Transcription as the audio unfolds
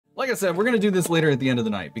Like I said, we're gonna do this later at the end of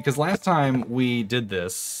the night because last time we did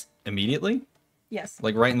this immediately. Yes.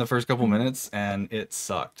 Like right in the first couple minutes, and it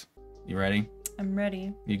sucked. You ready? I'm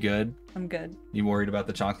ready. You good? I'm good. You worried about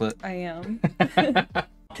the chocolate? I am.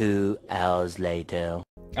 2 hours later.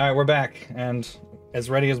 Alright, we're back, and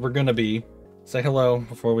as ready as we're gonna be. Say hello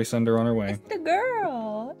before we send her on her way. It's the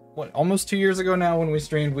girl. What, almost 2 years ago now when we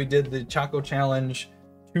streamed, we did the Choco Challenge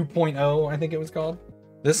 2.0, I think it was called.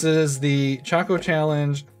 This is the Choco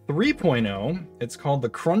Challenge 3.0. It's called the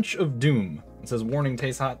Crunch of Doom. It says, warning,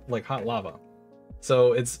 tastes hot like hot lava.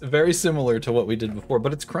 So it's very similar to what we did before,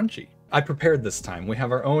 but it's crunchy. I prepared this time. We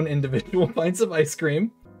have our own individual pints of ice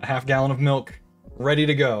cream, a half gallon of milk, ready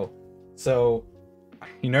to go. So,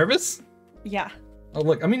 you nervous? Yeah. Oh,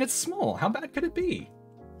 look, I mean, it's small. How bad could it be?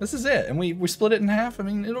 This is it. And we split it in half. I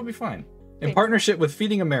mean, it'll be fine. In partnership with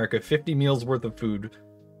Feeding America, 50 meals worth of food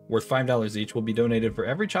worth $5 each will be donated for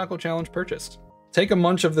every Choco Challenge purchased. Take a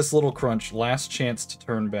munch of this little crunch. Last chance to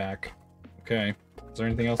turn back. Okay. Is there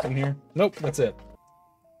anything else in here? Nope, that's it.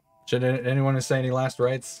 Should anyone say any last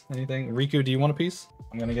rites? Anything? Riku, do you want a piece?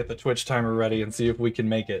 I'm gonna get the Twitch timer ready and see if we can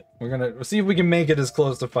make it. We're gonna see if we can make it as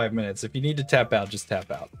close to 5 minutes. If you need to tap out, just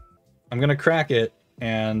tap out. I'm gonna crack it,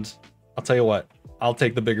 and I'll tell you what. I'll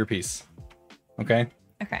take the bigger piece. Okay?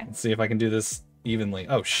 Okay. Let's see if I can do this evenly.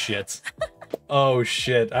 Oh, shit. Oh,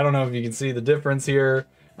 shit. I don't know if you can see the difference here.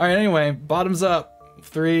 All right, anyway, bottoms up.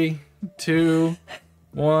 3, 2,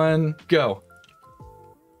 1, go.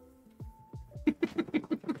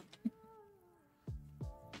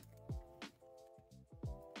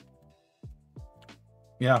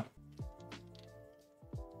 Yeah.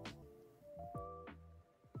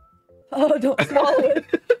 Oh, don't swallow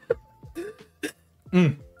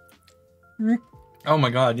it. Oh my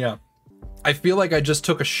god, yeah. I feel like I just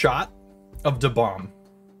took a shot of Da Bomb.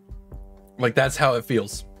 Like, that's how it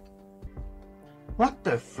feels. What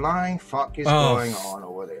the flying fuck is going on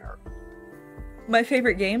over there? My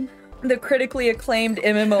favorite game, the critically acclaimed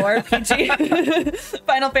MMORPG,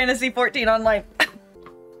 Final Fantasy 14 Online.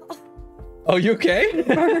 Oh, you okay?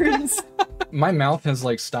 Burns. My mouth has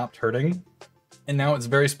like stopped hurting, and now it's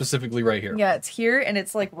very specifically right here. Yeah, it's here, and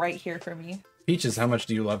it's like right here for me. Peaches, how much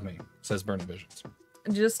do you love me? Says Burning Visions.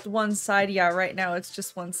 Just one side, yeah, right now it's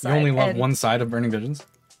just one side. You only love one side of Burning Visions?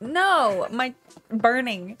 No, my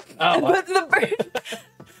burning. Oh. But the burning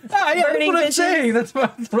That's what I'm visions. saying. That's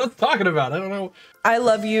what I'm talking about. I don't know. I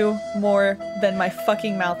love you more than my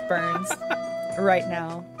fucking mouth burns right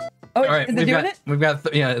now. Oh, All right, is it doing it?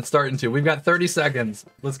 yeah, it's starting to. We've got 30 seconds.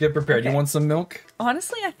 Let's get prepared. Okay. You want some milk?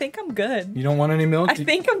 Honestly, I think I'm good. You don't want any milk? I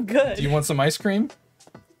think I'm good. Do you want some ice cream?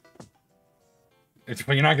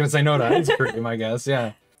 Well, you're not going to say no to ice cream, I guess.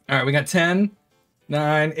 Yeah. All right, we got 10,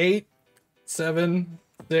 9, 8, 7,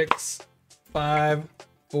 6, 5,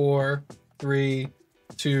 4, 3,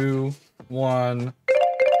 2, 1.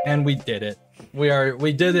 And we did it. We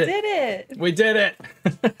did it. Did it. We did it.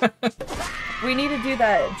 We need to do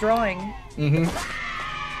that drawing. You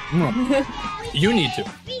need to.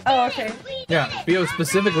 Oh, okay. Yeah, Theo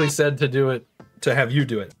specifically said to do it, to have you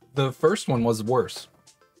do it. The first one was worse.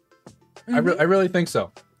 I really think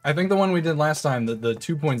so. I think the one we did last time, the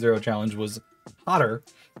 2.0 challenge, was hotter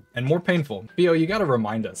and more painful. Theo, you gotta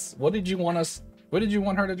remind us. What did you want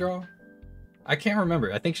her to draw? I can't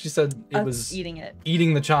remember. I think she said it was eating it.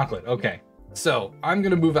 Eating the chocolate. Okay. So, I'm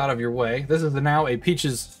gonna move out of your way. This is now a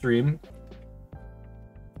Peaches stream.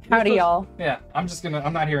 Howdy, y'all. Yeah, I'm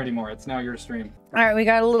not here anymore. It's now your stream. All right, we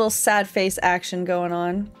got a little sad face action going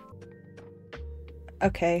on.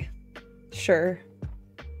 Okay, sure.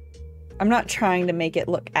 I'm not trying to make it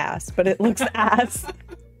look ass, but it looks ass.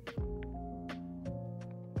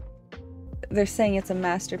 They're saying it's a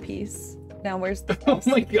masterpiece. Now where's the Oh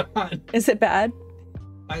my god. Is it bad?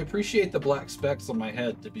 I appreciate the black specks on my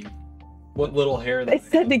head to be what little hair that They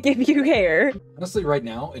said to give you hair. Honestly, right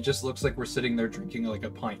now, it just looks like we're sitting there drinking like a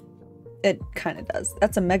pint. It kind of does.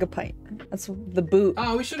 That's a mega pint. That's the boot.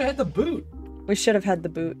 Oh, we should have had the boot. We should have had the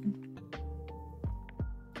boot.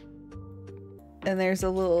 And there's a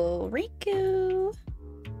little Riku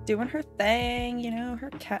doing her thing, you know, her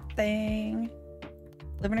cat thing.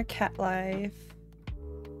 Living her cat life.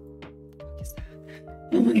 What is that?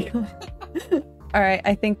 Oh my god. Alright,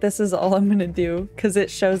 I think this is all I'm gonna do, because it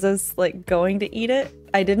shows us, like, going to eat it.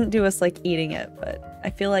 I didn't do us, like, eating it, but I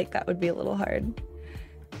feel like that would be a little hard.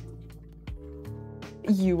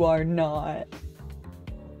 You are not.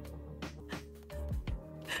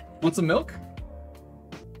 Want some milk?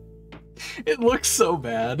 It looks so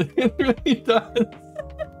bad. It really does.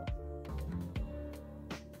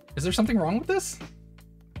 Is there something wrong with this?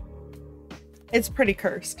 It's pretty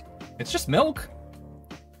cursed. It's just milk.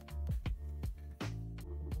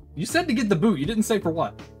 You said to get the boot. You didn't say for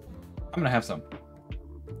what. I'm gonna have some.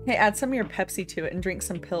 Hey, add some of your Pepsi to it and drink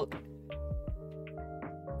some Pilk.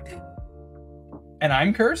 And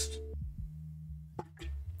I'm cursed?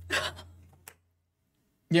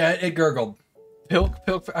 Yeah, it gurgled. Pilk.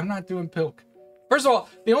 I'm not doing Pilk. First of all,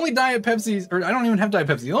 the only Diet Pepsi, or I don't even have Diet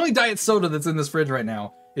Pepsi. The only Diet Soda that's in this fridge right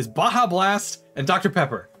now is Baja Blast and Dr.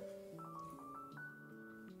 Pepper.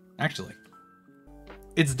 Actually,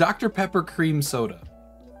 it's Dr. Pepper cream soda.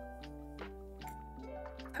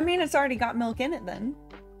 I mean, it's already got milk in it then.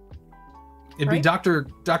 It'd be Dr.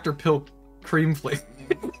 Pilk cream flavor.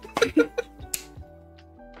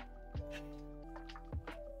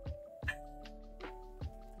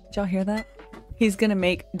 Did y'all hear that? He's gonna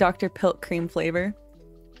make Dr. Pilk cream flavor.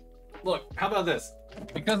 Look, how about this?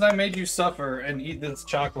 Because I made you suffer and eat this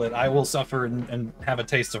chocolate, I will suffer and have a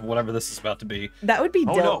taste of whatever this is about to be. That would be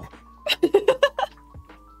Dilk. No.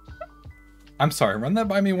 I'm sorry, run that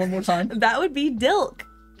by me one more time. That would be Dilk.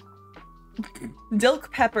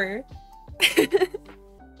 Dilk Pepper.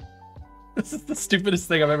 This is the stupidest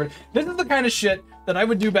thing I've ever... This is the kind of shit that I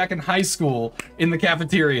would do back in high school in the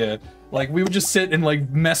cafeteria. Like, we would just sit and, like,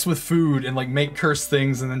 mess with food and, like, make cursed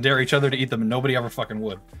things and then dare each other to eat them, and nobody ever fucking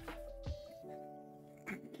would.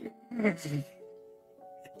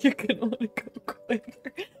 You're gonna want to go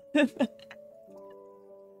quicker.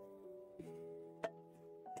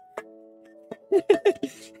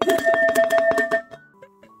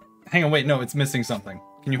 Hang on, wait, no, it's missing something.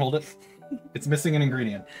 Can you hold it? It's missing an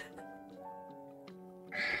ingredient.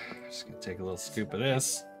 Just gonna take a little scoop of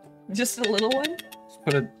this. Just a little one? Just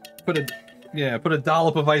put a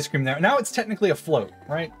dollop of ice cream there. Now it's technically a float,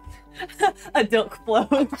 right? A Dilk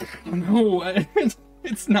float. No,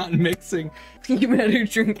 it's not mixing. You better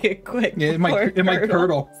drink it quick. Yeah, it might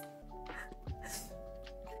curdle.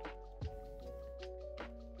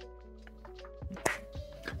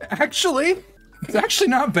 Actually, it's actually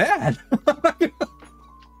not bad.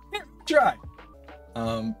 Here, try.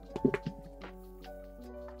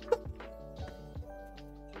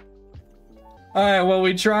 Alright, well,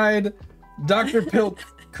 we tried Dr. Pilk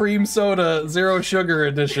Cream Soda Zero Sugar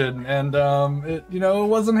Edition, and it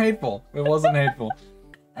wasn't hateful. It wasn't hateful.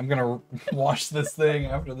 I'm gonna wash this thing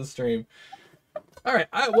after the stream. Alright,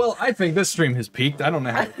 I think this stream has peaked. I don't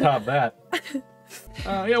know how to top that.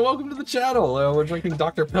 Yeah, welcome to the channel. We're drinking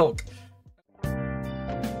Dr. Pilk.